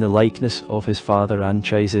 when the likeness of his father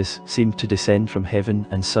Anchises seemed to descend from heaven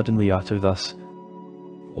and suddenly utter thus: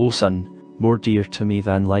 O son, more dear to me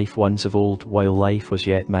than life once of old while life was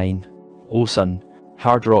yet mine. O son,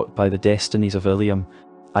 hard wrought by the destinies of Ilium,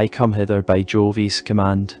 I come hither by Jove's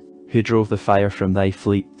command, who drove the fire from thy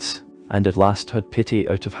fleets, and at last had pity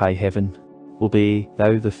out of high heaven. Obey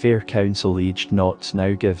thou the fair counsel aged Knots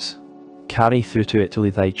now gives. Carry through to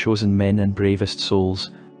Italy thy chosen men and bravest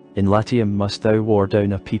souls. In Latium must thou war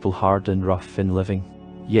down a people hard and rough in living.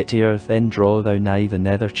 Yet ere then draw thou nigh the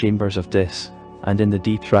nether chambers of Dis, and in the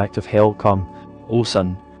deep tract of hell come, O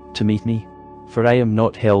son, to meet me. For I am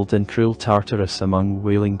not held in cruel Tartarus among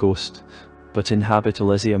wailing ghosts, but inhabit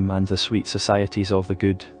Elysium and the sweet societies of the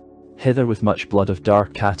good. Hither with much blood of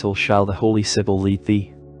dark cattle shall the holy Sibyl lead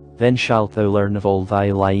thee. Then shalt thou learn of all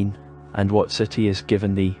thy line, and what city is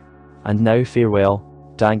given thee. And now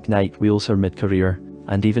farewell, dank night wheels her mid-career,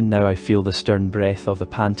 and even now I feel the stern breath of the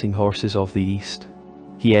panting horses of the east.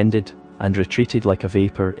 He ended, and retreated like a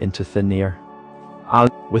vapour into thin air. Ah,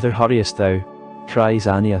 whither hurriest thou? Cries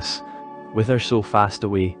Aeneas. Whither so fast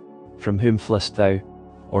away? From whom fliest thou?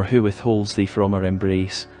 Or who withholds thee from our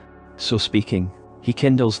embrace? So speaking, he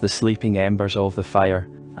kindles the sleeping embers of the fire,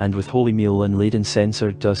 and with holy meal and laden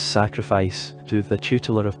censer does sacrifice to the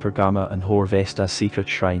tutelar of Pergama and hoar Vesta's secret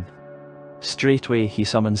shrine. Straightway he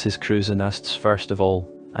summons his crews and usts first of all,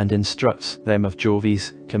 and instructs them of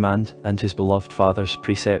Jove's command and his beloved father's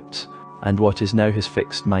precepts, and what is now his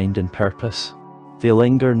fixed mind and purpose. They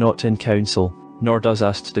linger not in council, nor does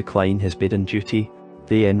Ust decline his bidden duty.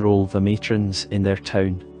 They enroll the matrons in their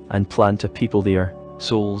town, and plant a people there,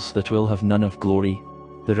 souls that will have none of glory.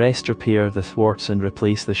 The rest repair the thwarts and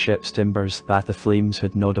replace the ship's timbers that the flames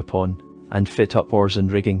had gnawed upon, and fit up oars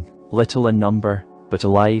and rigging, little in number, but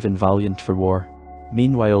alive and valiant for war.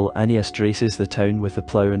 Meanwhile Aeneas traces the town with the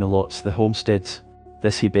plough and allots the homesteads.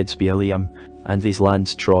 This he bids be Ilium, and these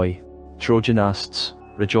lands Troy. Trojan Asts,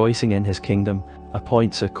 rejoicing in his kingdom,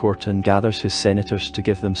 appoints a court and gathers his senators to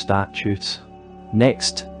give them statutes.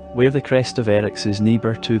 Next, where the crest of Eryx is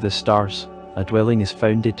neighbour to the stars, a dwelling is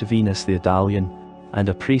founded to Venus the Idalian, and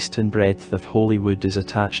a priest in breadth of holy wood is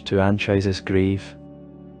attached to Anchises' grave.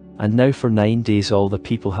 And now for 9 days all the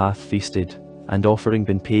people hath feasted, and offering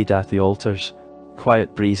been paid at the altars.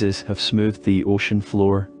 Quiet breezes have smoothed the ocean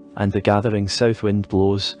floor, and the gathering south wind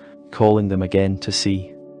blows, calling them again to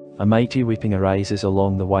sea. A mighty weeping arises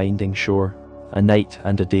along the winding shore. A night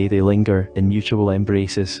and a day they linger in mutual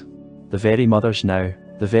embraces. The very mothers now,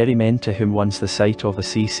 the very men to whom once the sight of the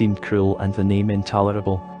sea seemed cruel and the name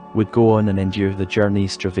intolerable, would go on and endure the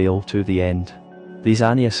journey's travail to the end. These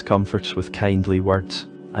Aeneas comforts with kindly words,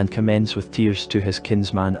 and commends with tears to his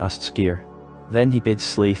kinsman Ust's. Then he bids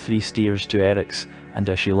slay 3 steers to Eryx, and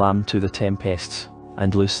a she-lamb to the tempests,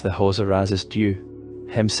 and loose the hawser as is due.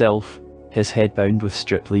 Himself, his head bound with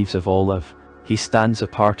stripped leaves of olive, he stands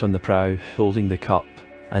apart on the prow, holding the cup,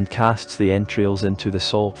 and casts the entrails into the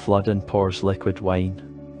salt flood and pours liquid wine.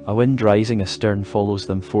 A wind rising astern follows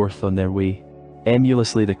them forth on their way.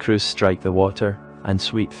 Emulously the crews strike the water, and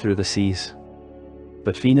sweep through the seas.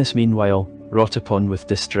 But Venus meanwhile, wrought upon with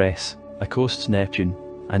distress, accosts Neptune,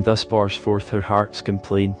 and thus pours forth her heart's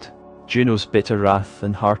complaint. Juno's bitter wrath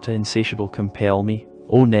and heart insatiable compel me,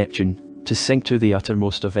 O Neptune, to sink to the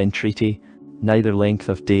uttermost of entreaty. Neither length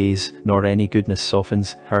of days nor any goodness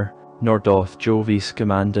softens her, nor doth Jove's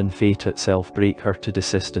command and fate itself break her to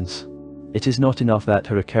desistance. It is not enough that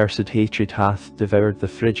her accursed hatred hath devoured the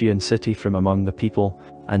Phrygian city from among the people,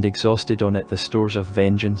 and exhausted on it the stores of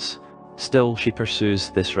vengeance. Still she pursues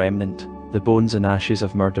this remnant, the bones and ashes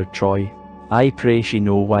of murdered Troy. I pray she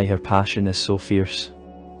know why her passion is so fierce.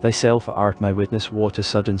 Thyself art my witness what a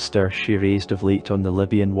sudden stir she raised of late on the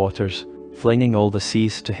Libyan waters, flinging all the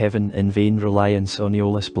seas to heaven in vain reliance on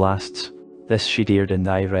Aeolus blasts. This she dared in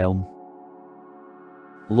thy realm.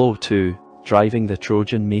 Lo too, driving the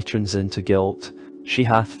Trojan matrons into guilt, she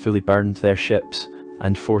hath fully burned their ships,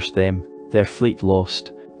 and forced them, their fleet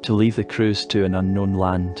lost, to leave the crews to an unknown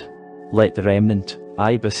land. Let the remnant,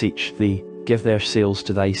 I beseech thee, give their sails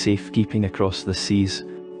to thy safe-keeping across the seas.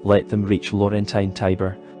 Let them reach Laurentine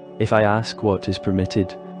Tiber, if I ask what is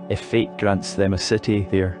permitted, if fate grants them a city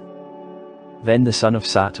there. Then the son of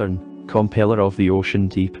Saturn, compeller of the ocean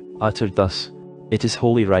deep, uttered thus, It is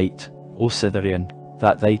wholly right, O Cytherean,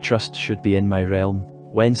 that thy trust should be in my realm,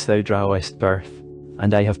 whence thou drawest birth,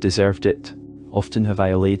 and I have deserved it. Often have I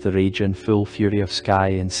allayed the rage and full fury of sky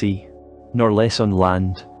and sea. Nor less on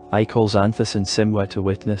land, I call Xanthus and Simwa to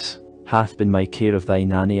witness, hath been my care of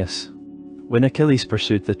thine Aeneas. When Achilles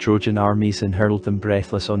pursued the Trojan armies and hurled them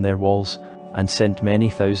breathless on their walls, and sent many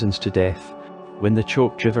thousands to death, when the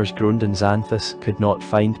choked rivers groaned and Xanthus could not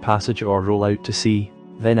find passage or roll out to sea,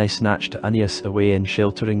 then I snatched Aeneas away in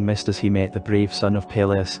sheltering mist as he met the brave son of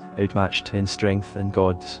Peleus, outmatched in strength and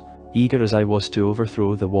gods, eager as I was to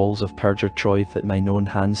overthrow the walls of perjured Troy that mine own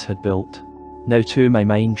hands had built. Now too my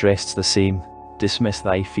mind rests the same, dismiss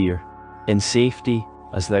thy fear. In safety,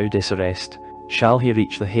 as thou didst rest, shall he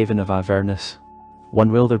reach the haven of Avernus.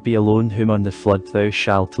 One will there be alone whom on the flood thou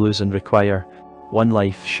shalt lose and require, one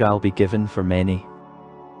life shall be given for many.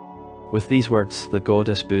 With these words the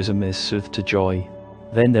goddess' bosom is soothed to joy.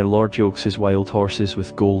 Then their lord yokes his wild horses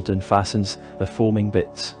with gold and fastens the foaming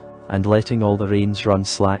bits, and letting all the reins run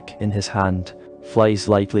slack in his hand, flies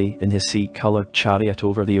lightly in his sea-coloured chariot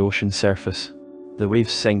over the ocean surface. The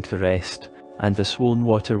waves sink to rest, and the swollen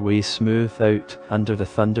water weighs smooth out under the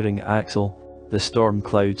thundering axle. The storm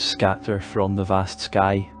clouds scatter from the vast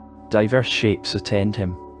sky. Diverse shapes attend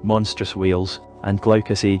him, monstrous whales, and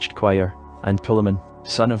Glaucus aged choir, and Pulemon,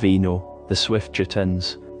 son of Eno, the swift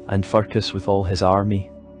Tritons, and Phurcus with all his army.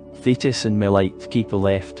 Thetis and Melite keep the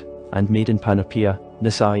left, and maiden Panopea,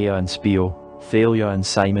 Nisaea and Spio, Thalia and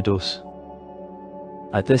Cymodos.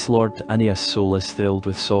 At this Lord Aeneas' soul is thrilled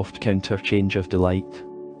with soft counterchange of delight.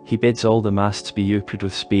 He bids all the masts be ypred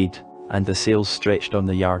with speed, and the sails stretched on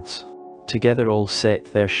the yards. Together all set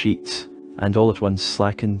their sheets, and all at once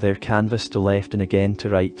slacken their canvas to left and again to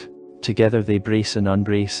right. Together they brace and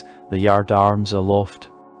unbrace, the yard arms aloft.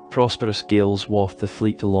 Prosperous gales waft the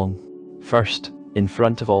fleet along. First, in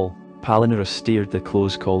front of all, Palinurus steered the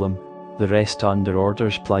close column, the rest under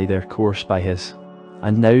orders ply their course by his.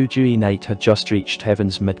 And now dewy night had just reached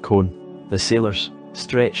heaven's mid-cone. The sailors,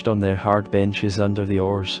 stretched on their hard benches under the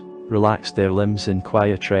oars, relaxed their limbs in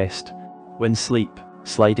quiet rest, when sleep,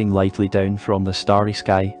 sliding lightly down from the starry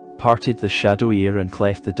sky, parted the shadowy air and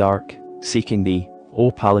cleft the dark, seeking thee, O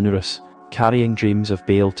Palinurus, carrying dreams of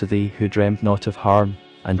bale to thee who dreamed not of harm,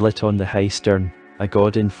 and lit on the high stern, a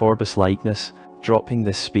god in Phorbus likeness, dropping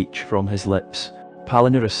this speech from his lips.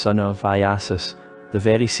 Palinurus son of Iasus, the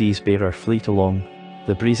very seas bear our fleet along,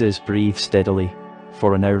 the breezes breathe steadily,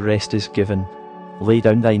 for an hour rest is given. Lay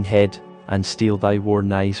down thine head, and steal thy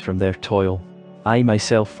worn eyes from their toil. I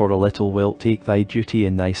myself for a little will take thy duty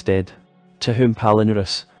in thy stead. To whom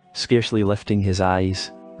Palinurus, scarcely lifting his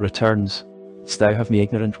eyes, returns, Wouldst thou have me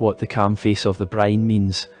ignorant what the calm face of the brine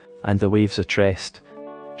means, and the waves at rest?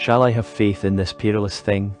 Shall I have faith in this perilous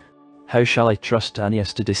thing? How shall I trust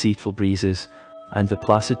Aeneas to deceitful breezes, and the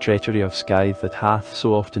placid treachery of sky that hath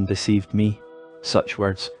so often deceived me? Such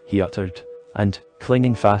words he uttered, and,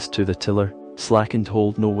 clinging fast to the tiller, slackened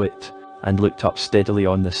hold no whit, and looked up steadily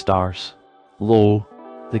on the stars. Lo!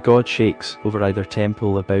 The god shakes over either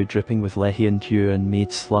temple a bough dripping with Lehian dew and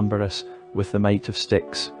made slumberous with the might of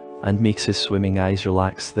Styx, and makes his swimming eyes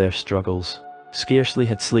relax their struggles. Scarcely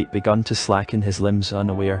had sleep begun to slacken his limbs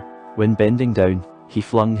unaware, when bending down, he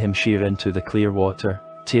flung him sheer into the clear water,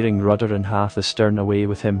 tearing rudder and half the stern away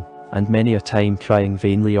with him, and many a time crying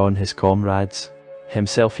vainly on his comrades.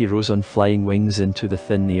 Himself he rose on flying wings into the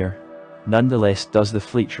thin air. None the less does the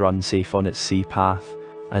fleet run safe on its sea path,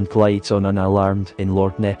 and glides on unalarmed in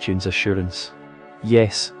Lord Neptune's assurance.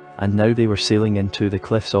 Yes, and now they were sailing into the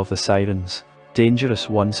cliffs of the Sirens, dangerous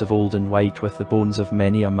once of old and white with the bones of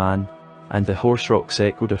many a man, and the hoarse rocks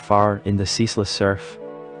echoed afar in the ceaseless surf,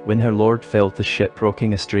 when her lord felt the ship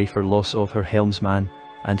rocking astray for loss of her helmsman,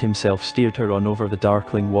 and himself steered her on over the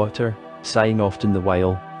darkling water, sighing often the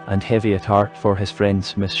while, and heavy at heart for his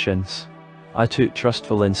friend's mischance. I took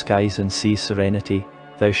trustful in skies and seas serenity,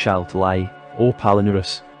 thou shalt lie, O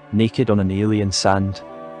Palinurus, naked on an alien sand.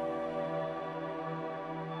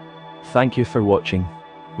 Thank you for watching.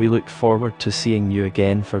 We look forward to seeing you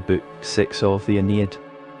again for Book 6 of the Aeneid.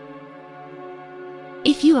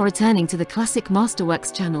 If you are returning to the Classic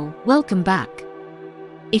Masterworks channel, welcome back.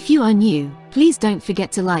 If you are new, please don't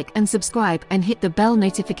forget to like and subscribe and hit the bell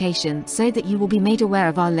notification so that you will be made aware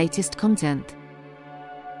of our latest content.